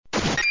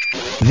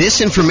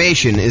This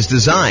information is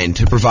designed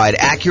to provide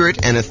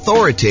accurate and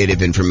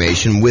authoritative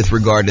information with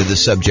regard to the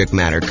subject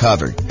matter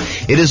covered.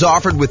 It is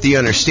offered with the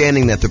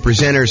understanding that the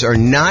presenters are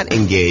not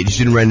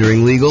engaged in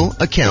rendering legal,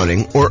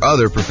 accounting, or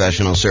other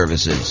professional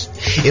services.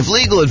 If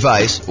legal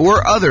advice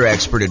or other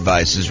expert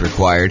advice is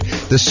required,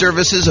 the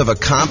services of a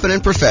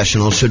competent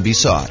professional should be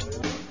sought.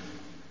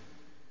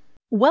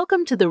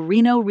 Welcome to the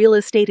Reno Real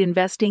Estate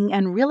Investing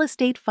and Real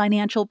Estate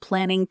Financial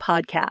Planning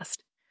Podcast.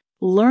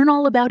 Learn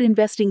all about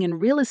investing in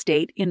real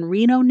estate in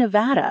Reno,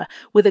 Nevada,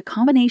 with a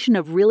combination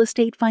of real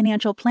estate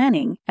financial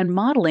planning and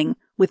modeling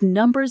with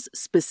numbers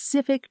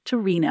specific to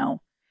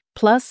Reno,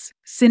 plus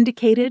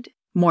syndicated,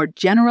 more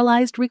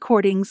generalized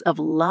recordings of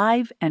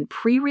live and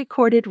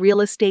pre-recorded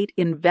real estate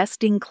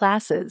investing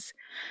classes,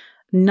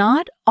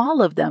 not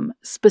all of them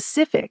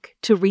specific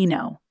to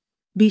Reno.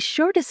 Be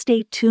sure to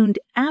stay tuned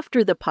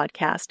after the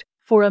podcast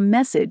for a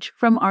message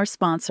from our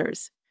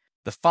sponsors.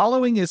 The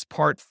following is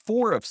part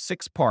 4 of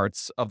 6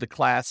 parts of the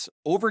class,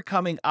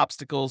 Overcoming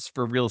Obstacles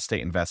for Real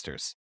Estate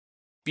Investors.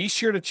 Be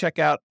sure to check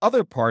out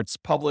other parts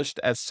published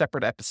as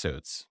separate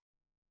episodes.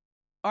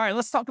 All right,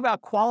 let's talk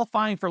about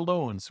qualifying for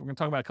loans. We're going to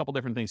talk about a couple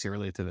different things here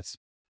related to this.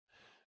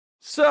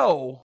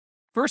 So,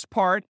 first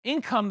part,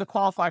 income to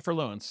qualify for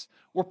loans.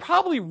 We're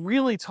probably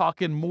really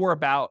talking more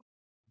about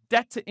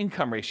debt to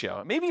income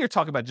ratio. Maybe you're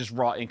talking about just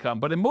raw income,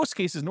 but in most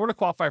cases, in order to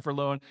qualify for a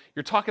loan,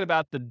 you're talking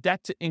about the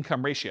debt to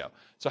income ratio.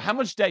 So how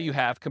much debt you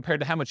have compared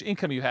to how much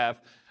income you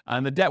have,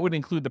 and the debt would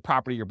include the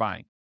property you're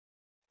buying.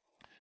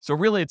 So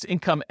really it's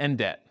income and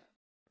debt.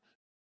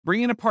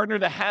 Bring in a partner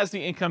that has the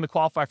income to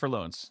qualify for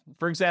loans.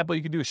 For example,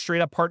 you could do a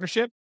straight up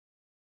partnership,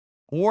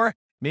 or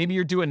maybe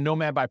you're doing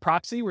nomad by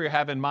proxy where you're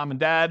having mom and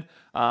dad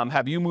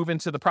have you move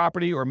into the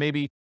property, or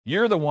maybe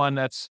you're the one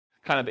that's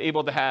kind of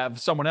able to have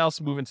someone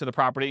else move into the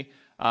property.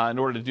 In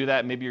order to do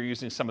that, maybe you're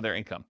using some of their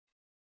income.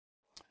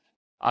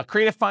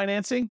 Creative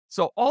financing.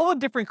 So all the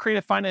different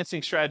creative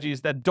financing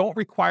strategies that don't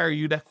require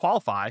you to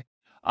qualify,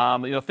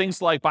 things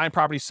like buying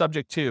properties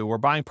subject to, or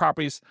buying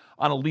properties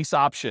on a lease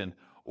option,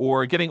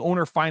 or getting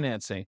owner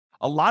financing.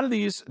 A lot of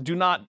these do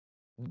not,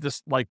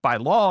 just like by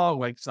law,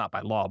 like it's not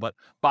by law, but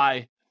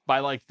by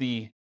like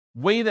the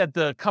way that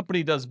the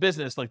company does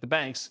business, like the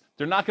banks,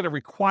 they're not going to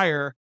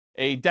require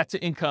a debt to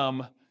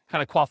income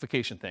kind of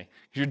qualification thing.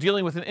 You're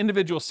dealing with an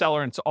individual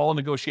seller and it's all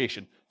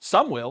negotiation.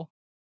 Some will,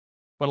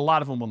 but a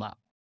lot of them will not.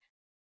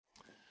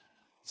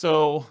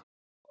 So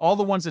all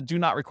the ones that do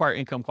not require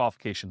income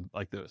qualification,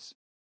 like those.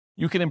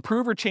 You can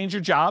improve or change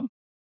your job.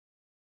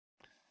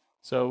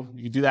 So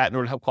you can do that in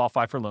order to help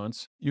qualify for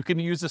loans. You can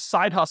use a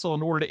side hustle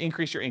in order to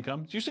increase your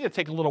income. It's usually going to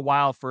take a little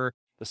while for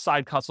the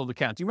side hustle to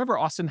count. Do you remember,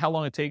 Austin, how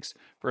long it takes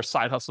for a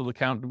side hustle to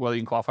count whether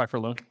you can qualify for a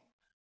loan?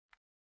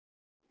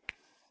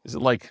 Is it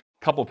like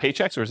a couple of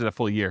paychecks, or is it a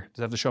full year?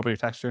 Does it have to show up on your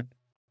tax return?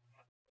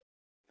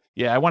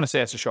 Yeah, I want to say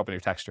it has to show up on your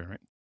tax return, right?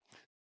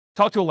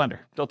 Talk to a lender.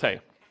 They'll tell you.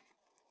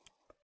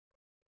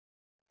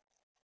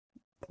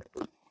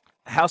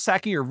 House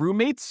hacking your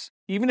roommates,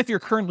 even if you're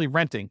currently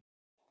renting.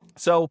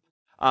 So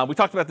we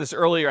talked about this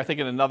earlier, I think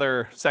in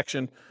another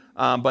section,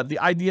 but the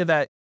idea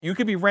that you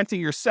could be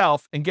renting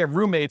yourself and get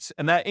roommates,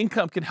 and that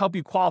income can help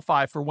you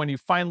qualify for when you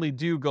finally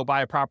do go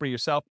buy a property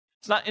yourself.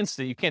 It's not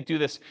instant. You can't do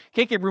this. You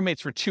can't get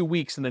roommates for 2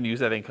 weeks and then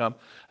use that income.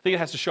 I think it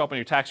has to show up on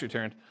your tax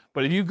return.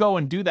 But if you go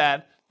and do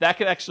that, that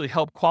could actually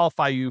help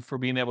qualify you for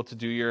being able to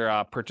do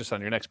your purchase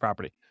on your next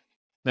property.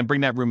 Then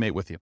bring that roommate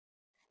with you.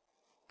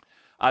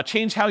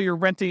 Change how you're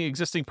renting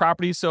existing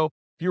properties. So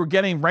if you were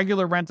getting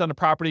regular rent on a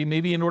property,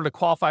 maybe in order to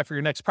qualify for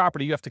your next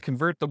property, you have to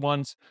convert the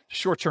ones to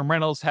short-term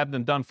rentals, have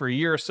them done for a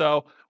year or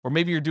so. Or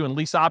maybe you're doing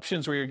lease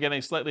options where you're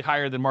getting slightly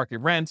higher than market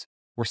rent,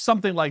 or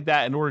something like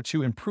that in order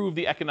to improve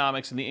the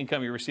economics and the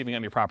income you're receiving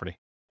on your property.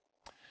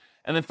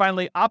 And then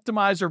finally,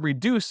 optimize or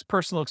reduce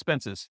personal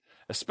expenses,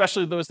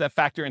 especially those that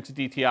factor into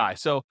DTI.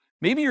 So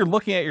maybe you're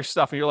looking at your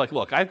stuff and you're like,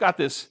 look, I've got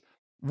this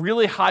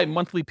really high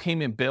monthly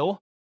payment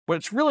bill, but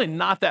it's really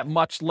not that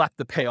much left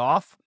to pay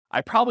off.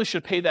 I probably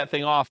should pay that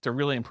thing off to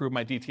really improve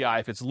my DTI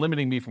if it's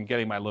limiting me from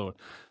getting my loan.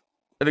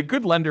 And a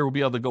good lender will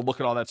be able to go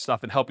look at all that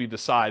stuff and help you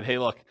decide, hey,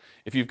 look,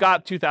 if you've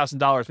got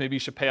 $2,000, maybe you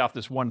should pay off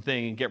this one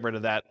thing and get rid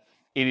of that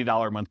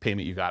 $80 a month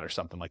payment you got or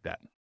something like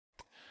that.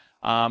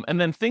 And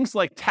then things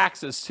like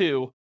taxes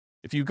too.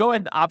 If you go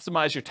ahead and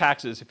optimize your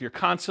taxes, if you're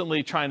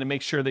constantly trying to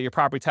make sure that your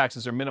property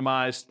taxes are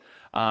minimized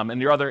and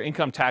your other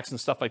income tax and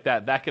stuff like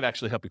that, that could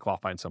actually help you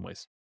qualify in some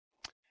ways.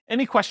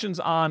 Any questions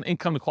on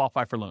income to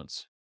qualify for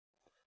loans?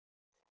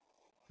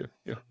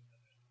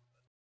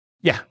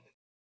 Yeah.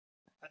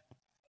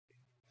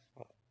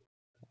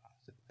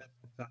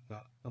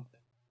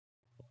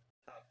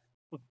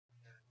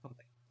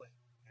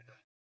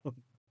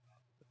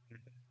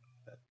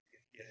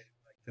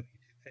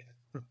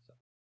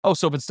 Oh,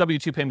 so if it's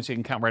W-2 payments, you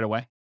can count right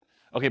away?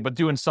 Okay, but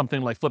doing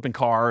something like flipping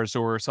cars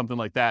or something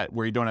like that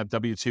where you don't have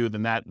W-2,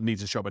 then that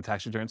needs to show up on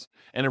tax returns.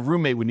 And a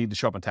roommate would need to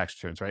show up on tax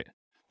returns, right?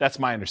 That's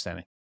my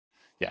understanding.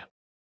 Yeah.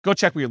 Go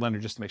check with your lender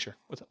just to make sure.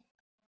 What's up?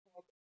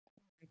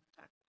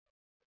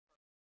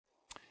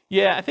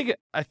 Yeah,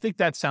 I think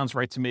that sounds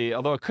right to me,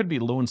 although it could be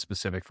loan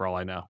specific for all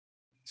I know.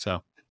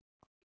 So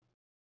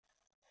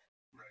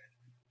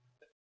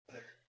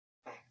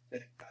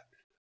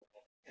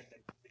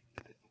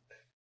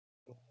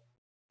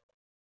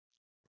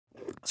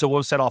So what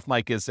was set off,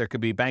 Mike, is there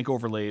could be bank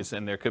overlays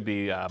and there could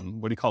be,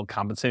 what do you call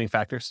compensating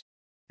factors?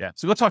 Yeah.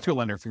 So go talk to a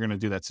lender if you're going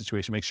to do that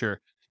situation. Make sure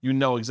you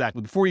know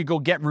exactly before you go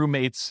get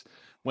roommates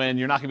when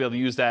you're not going to be able to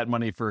use that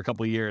money for a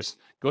couple of years.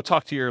 Go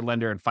talk to your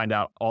lender and find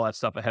out all that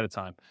stuff ahead of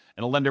time.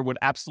 And a lender would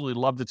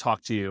absolutely love to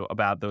talk to you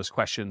about those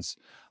questions,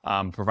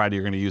 provided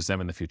you're going to use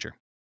them in the future,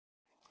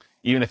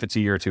 even if it's a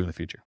year or two in the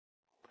future.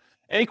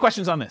 Any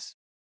questions on this?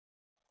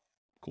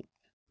 Cool.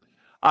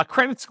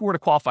 Credit score to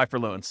qualify for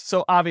loans.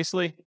 So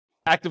obviously,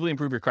 actively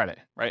improve your credit,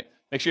 right?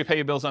 Make sure you pay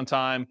your bills on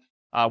time,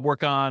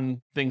 work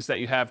on things that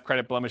you have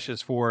credit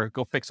blemishes for,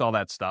 go fix all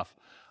that stuff.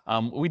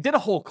 We did a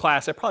whole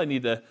class. I probably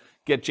need to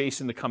get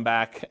Jason to come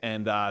back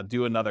and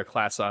do another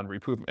class on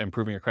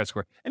improving your credit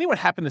score. Anyone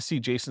happen to see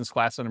Jason's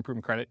class on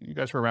improving credit? You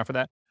guys were around for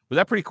that? Was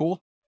that pretty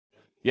cool?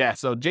 Yeah,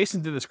 so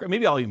Jason did this.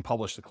 Maybe I'll even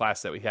publish the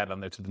class that we had on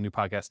there to the new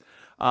podcast.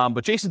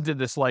 But Jason did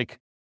this like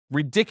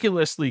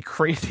ridiculously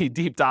crazy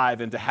deep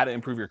dive into how to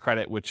improve your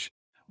credit, which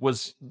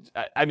was,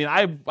 I mean,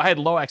 I had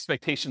low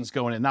expectations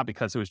going in, not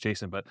because it was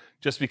Jason, but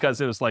just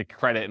because it was like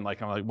credit and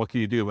like, I'm like, what can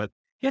you do? But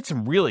he had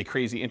some really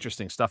crazy,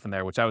 interesting stuff in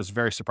there, which I was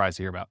very surprised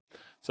to hear about.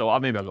 So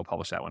maybe I'll go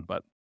publish that one.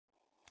 But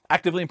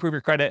actively improve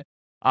your credit.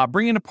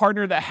 Bring in a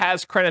partner that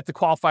has credit to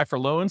qualify for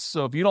loans.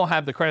 So if you don't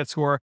have the credit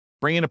score,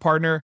 bring in a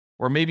partner,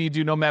 or maybe you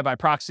do Nomad by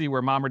proxy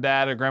where mom or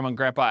dad or grandma and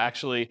grandpa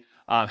actually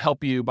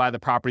help you buy the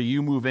property.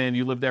 You move in,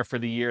 you live there for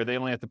the year. They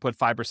only have to put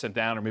 5%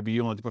 down, or maybe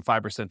you only have to put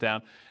 5%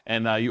 down,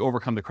 and you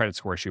overcome the credit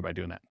score issue by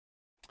doing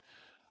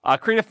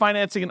that. Creative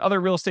financing and other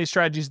real estate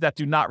strategies that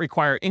do not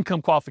require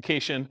income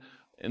qualification,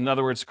 in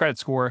other words, credit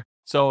score.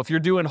 So if you're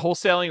doing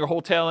wholesaling or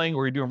wholetailing,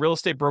 or you're doing real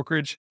estate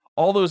brokerage,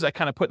 all those I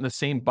kind of put in the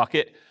same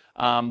bucket.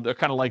 They're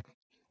kind of like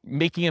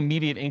making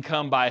immediate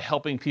income by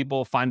helping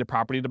people find a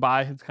property to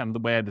buy. It's kind of the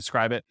way I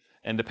describe it.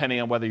 And depending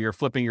on whether you're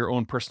flipping your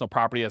own personal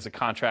property as a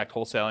contract,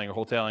 wholesaling or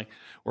wholetailing,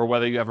 or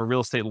whether you have a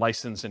real estate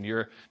license and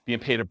you're being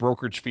paid a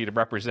brokerage fee to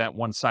represent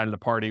one side of the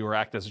party or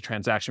act as a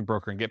transaction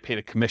broker and get paid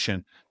a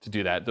commission to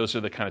do that. Those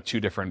are the kind of two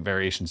different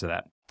variations of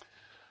that.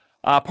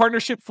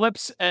 Partnership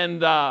flips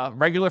and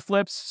regular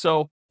flips.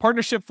 So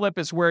partnership flip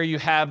is where you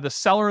have the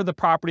seller of the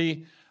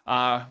property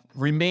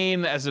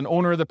remain as an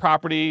owner of the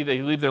property.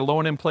 They leave their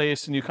loan in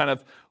place and you kind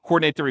of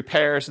coordinate the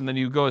repairs, and then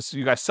you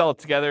guys sell it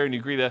together and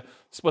you agree to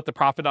split the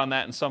profit on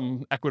that in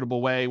some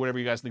equitable way, whatever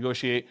you guys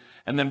negotiate.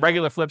 And then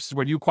regular flips is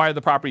where you acquire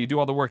the property, you do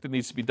all the work that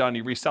needs to be done,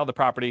 you resell the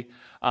property.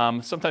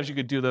 Sometimes you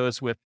could do those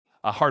with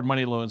hard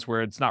money loans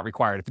where it's not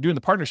required. If you're doing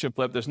the partnership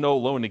flip, there's no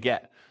loan to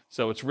get.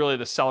 So it's really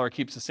the seller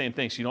keeps the same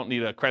thing, so you don't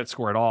need a credit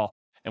score at all.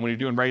 And when you're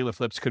doing regular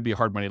flips, it could be a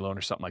hard money loan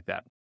or something like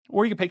that.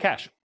 Or you can pay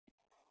cash.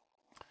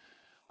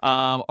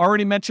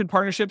 Already mentioned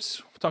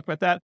partnerships. We'll talk about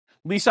that.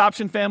 Lease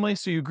option family.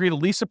 So you agree to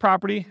lease a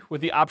property with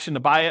the option to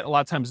buy it. A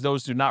lot of times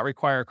those do not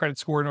require a credit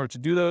score in order to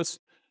do those.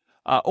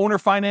 Owner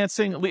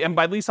financing. And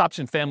by lease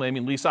option family, I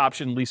mean lease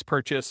option, lease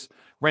purchase,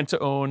 rent to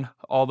own,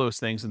 all those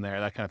things in there,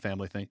 that kind of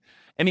family thing.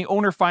 Any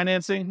owner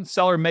financing,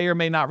 seller may or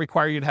may not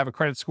require you to have a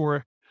credit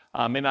score,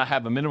 may not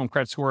have a minimum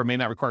credit score, may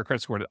not require a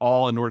credit score at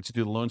all in order to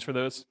do the loans for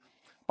those.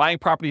 Buying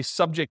properties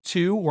subject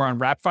to or on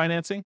wrap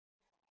financing.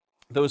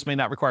 Those may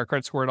not require a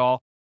credit score at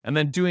all. And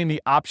then doing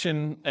the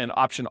option and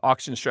option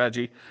auction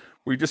strategy,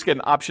 where you just get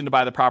an option to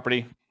buy the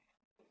property,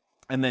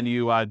 and then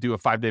you do a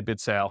 5-day bid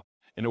sale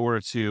in order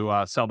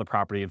to sell the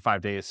property in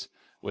 5 days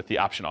with the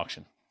option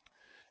auction.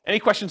 Any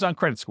questions on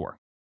credit score?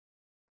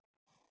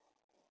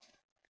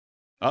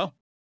 Oh.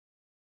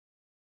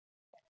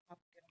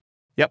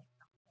 Yep.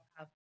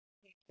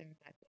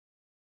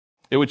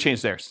 It would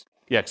change theirs.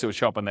 Yeah, because it would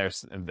show up on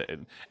theirs.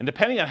 And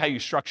depending on how you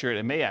structure it,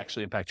 it may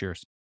actually impact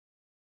yours.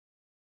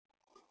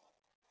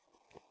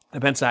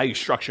 Depends on how you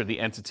structure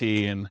the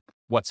entity and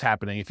what's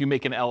happening. If you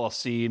make an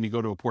LLC and you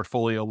go to a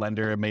portfolio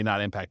lender, it may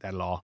not impact that at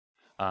all.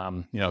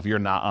 If you're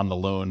not on the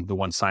loan, the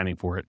one signing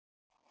for it.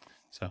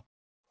 So,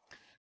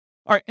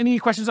 all right, any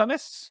questions on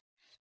this?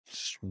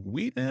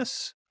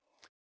 Sweetness.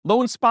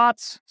 Loan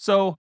spots.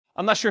 So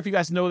I'm not sure if you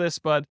guys know this,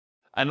 but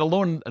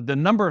the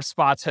number of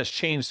spots has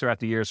changed throughout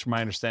the years from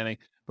my understanding.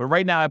 But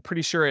right now, I'm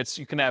pretty sure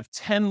you can have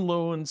 10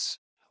 loans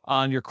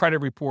on your credit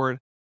report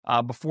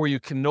before you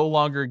can no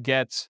longer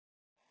get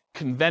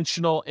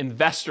conventional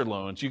investor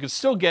loans. You can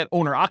still get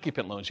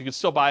owner-occupant loans. You can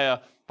still buy a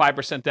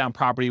 5% down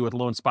property with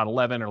loan spot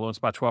 11 or loan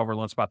spot 12 or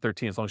loan spot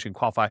 13 as long as you can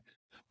qualify.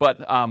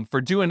 But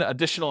for doing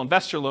additional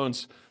investor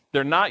loans,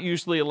 they're not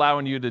usually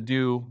allowing you to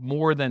do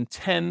more than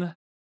 10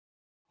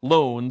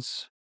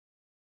 loans.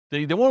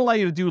 They won't allow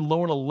you to do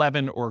loan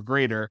 11 or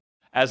greater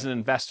as an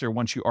investor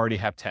once you already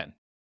have 10.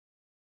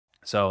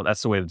 So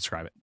that's the way to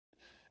describe it.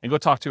 And go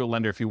talk to a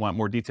lender if you want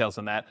more details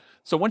on that.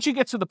 So once you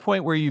get to the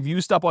point where you've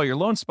used up all your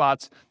loan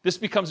spots, this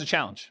becomes a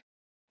challenge.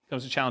 It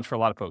becomes a challenge for a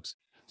lot of folks.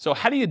 So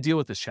how do you deal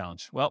with this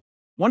challenge? Well,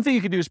 one thing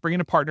you can do is bring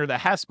in a partner that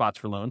has spots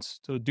for loans.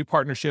 So do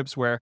partnerships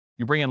where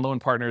you bring in loan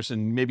partners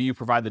and maybe you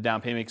provide the down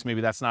payment because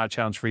maybe that's not a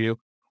challenge for you.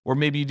 Or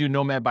maybe you do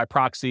Nomad by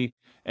proxy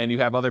and you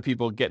have other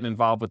people getting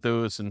involved with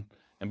those and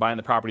buying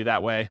the property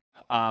that way.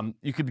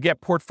 You could get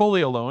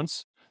portfolio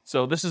loans.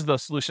 So this is the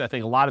solution I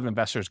think a lot of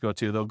investors go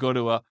to. They'll go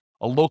to a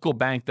a local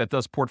bank that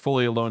does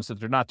portfolio loans, that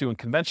they're not doing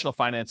conventional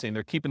financing,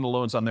 they're keeping the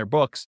loans on their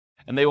books,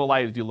 and they will allow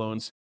you to do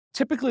loans.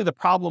 Typically, the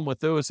problem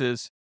with those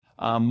is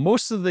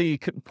most of the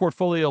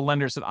portfolio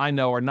lenders that I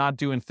know are not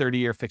doing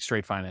 30-year fixed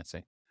rate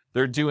financing.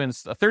 They're doing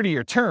a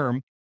 30-year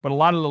term, but a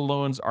lot of the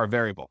loans are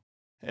variable.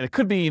 And it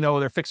could be,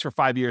 they're fixed for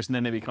 5 years and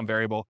then they become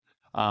variable.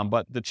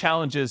 But the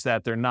challenge is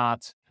that they're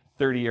not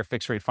 30-year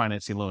fixed rate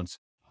financing loans.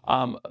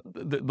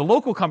 The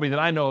local company that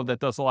I know that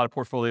does a lot of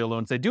portfolio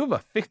loans, they do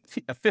have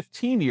a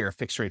 15-year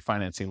fixed rate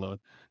financing loan.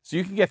 So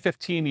you can get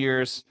 15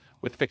 years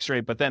with fixed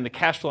rate, but then the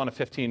cash flow on a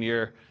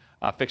 15-year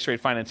fixed rate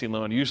financing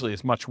loan usually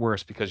is much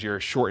worse because your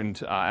shortened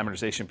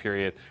amortization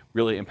period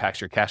really impacts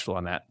your cash flow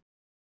on that.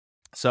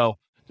 So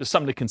just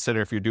something to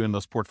consider if you're doing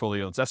those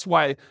portfolio loans. That's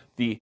why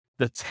the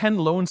 10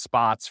 loan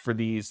spots for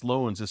these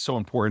loans is so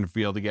important to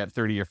be able to get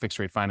 30-year fixed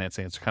rate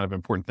financing. It's kind of an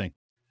important thing.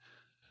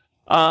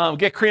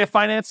 Get creative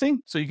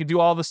financing. So you can do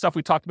all the stuff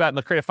we talked about in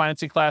the creative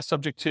financing class,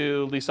 subject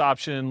to lease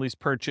option, lease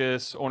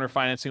purchase, owner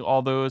financing,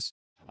 all those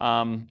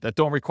that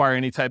don't require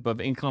any type of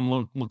income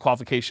loan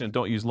qualification and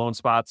don't use loan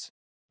spots.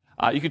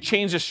 You could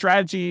change the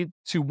strategy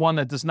to one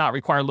that does not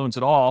require loans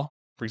at all.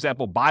 For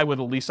example, buy with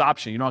a lease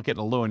option. You're not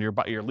getting a loan.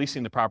 You're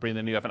leasing the property, and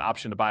then you have an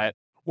option to buy it.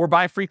 Or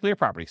buy free clear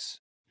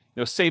properties.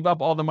 Save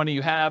up all the money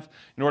you have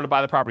in order to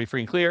buy the property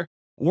free and clear.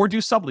 Or do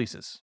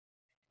subleases.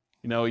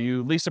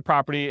 You lease a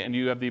property, and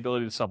you have the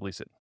ability to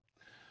sublease it.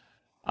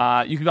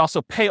 You could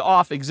also pay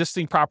off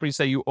existing properties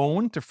that you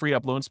own to free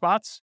up loan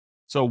spots.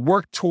 So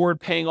work toward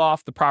paying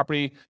off the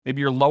property,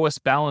 maybe your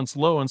lowest balance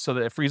loan, so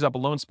that it frees up a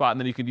loan spot, and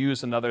then you could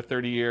use another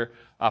 30-year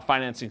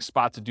financing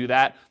spot to do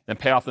that, then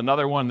pay off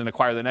another one, then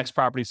acquire the next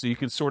property. So you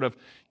could sort of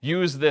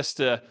use this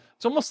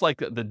it's almost like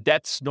the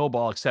debt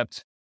snowball,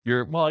 except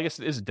I guess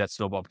it is a debt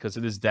snowball because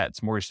it is debt,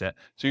 it's mortgage debt.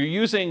 So you're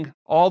using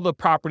all the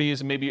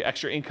properties and maybe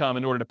extra income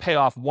in order to pay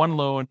off one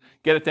loan,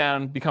 get it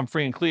down, become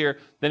free and clear.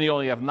 Then you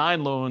only have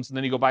 9 loans, and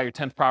then you go buy your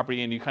 10th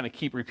property, and you kind of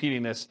keep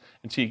repeating this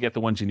until you get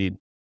the ones you need.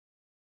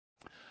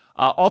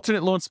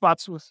 Alternate loan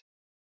spots with?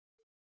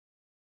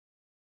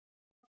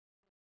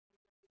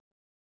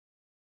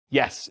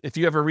 Yes, if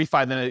you have a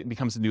refi, then it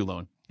becomes a new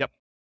loan. Yep,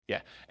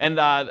 yeah. And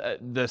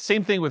the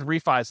same thing with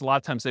refis. A lot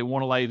of times they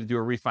won't allow you to do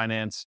a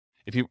refinance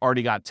if you've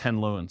already got 10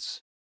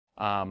 loans.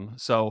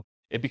 So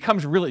it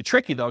becomes really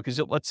tricky though, because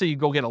let's say you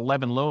go get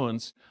 11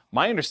 loans.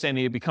 My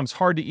understanding, it becomes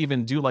hard to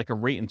even do like a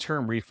rate and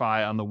term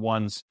refi on the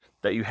ones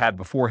that you had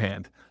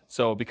beforehand.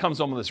 So it becomes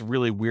almost this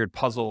really weird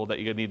puzzle that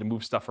you need to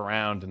move stuff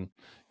around, and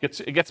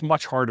it gets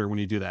much harder when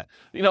you do that.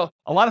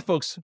 A lot of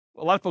folks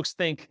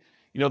think,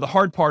 the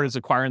hard part is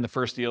acquiring the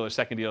first deal or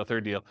second deal or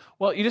third deal.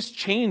 Well, you just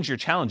change your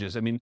challenges.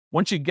 I mean,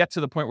 once you get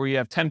to the point where you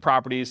have 10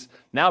 properties,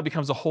 now it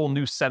becomes a whole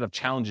new set of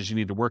challenges you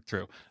need to work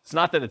through. It's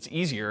not that it's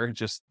easier,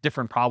 just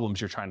different problems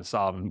you're trying to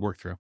solve and work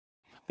through.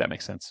 If that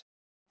makes sense.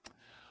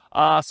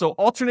 So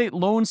alternate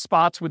loan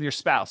spots with your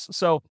spouse.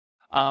 So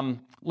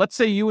let's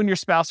say you and your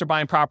spouse are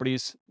buying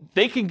properties.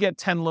 They can get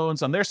 10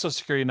 loans on their Social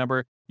Security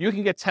number. You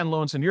can get 10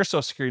 loans on your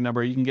Social Security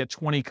number. You can get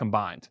 20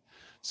 combined.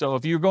 So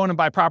if you're going to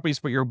buy properties,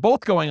 but you're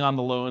both going on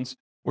the loans,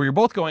 or you're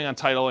both going on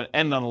title and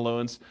end on the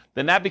loans,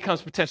 then that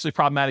becomes potentially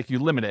problematic. You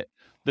limit it.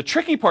 The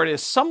tricky part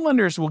is some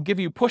lenders will give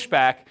you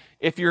pushback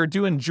if you're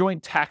doing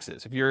joint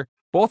taxes. If you're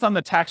both on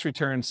the tax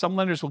return, some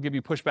lenders will give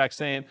you pushback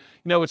saying,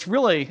 it's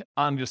really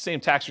on the same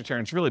tax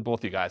return. It's really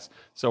both you guys.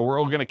 So we're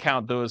all going to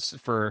count those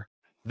for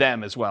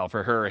them as well,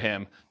 for her or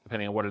him,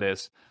 depending on what it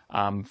is,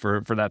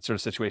 for that sort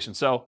of situation.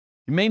 So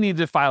you may need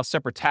to file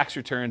separate tax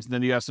returns, and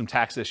then you have some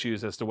tax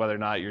issues as to whether or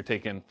not you're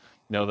taking,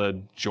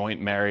 the joint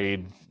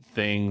married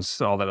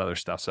things, all that other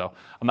stuff. So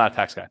I'm not a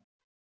tax guy.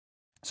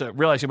 So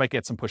realize you might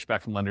get some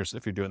pushback from lenders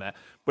if you're doing that.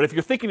 But if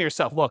you're thinking to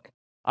yourself, look,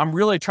 I'm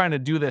really trying to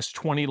do this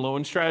 20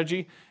 loan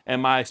strategy,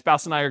 and my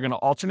spouse and I are going to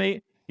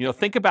alternate,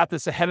 think about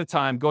this ahead of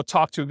time. Go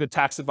talk to a good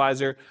tax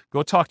advisor,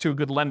 go talk to a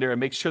good lender, and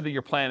make sure that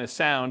your plan is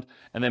sound.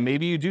 And then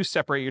maybe you do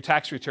separate your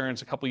tax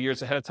returns a couple of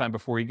years ahead of time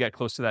before you get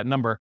close to that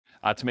number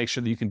to make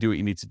sure that you can do what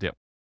you need to do.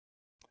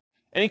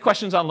 Any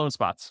questions on loan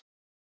spots?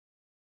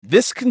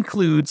 This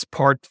concludes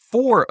part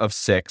 4 of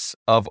 6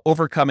 of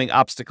Overcoming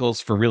Obstacles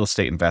for Real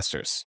Estate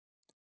Investors.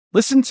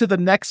 Listen to the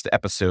next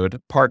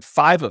episode, part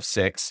 5 of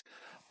 6,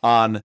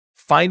 on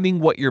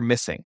finding what you're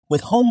missing.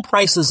 With home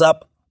prices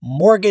up,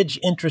 mortgage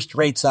interest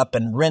rates up,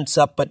 and rents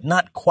up, but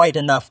not quite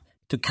enough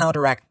to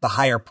counteract the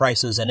higher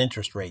prices and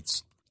interest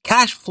rates.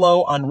 Cash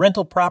flow on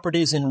rental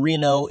properties in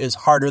Reno is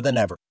harder than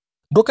ever.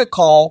 Book a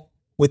call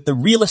with the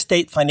Real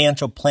Estate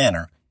Financial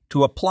Planner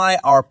to apply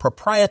our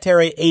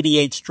proprietary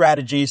 88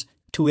 strategies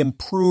to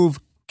improve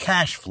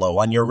cash flow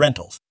on your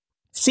rentals.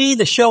 See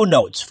the show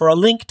notes for a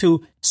link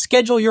to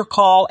schedule your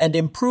call and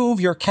improve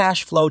your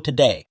cash flow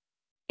today.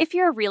 If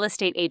you're a real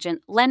estate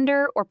agent,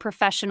 lender, or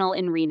professional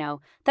in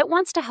Reno that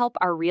wants to help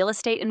our real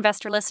estate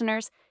investor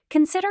listeners,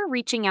 consider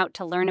reaching out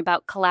to learn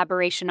about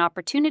collaboration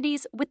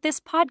opportunities with this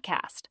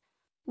podcast.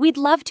 We'd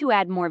love to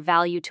add more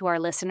value to our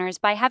listeners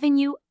by having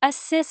you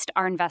assist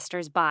our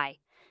investors buy,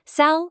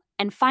 sell,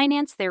 and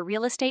finance their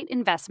real estate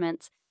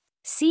investments.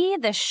 See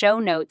the show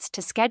notes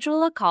to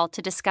schedule a call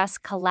to discuss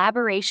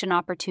collaboration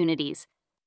opportunities.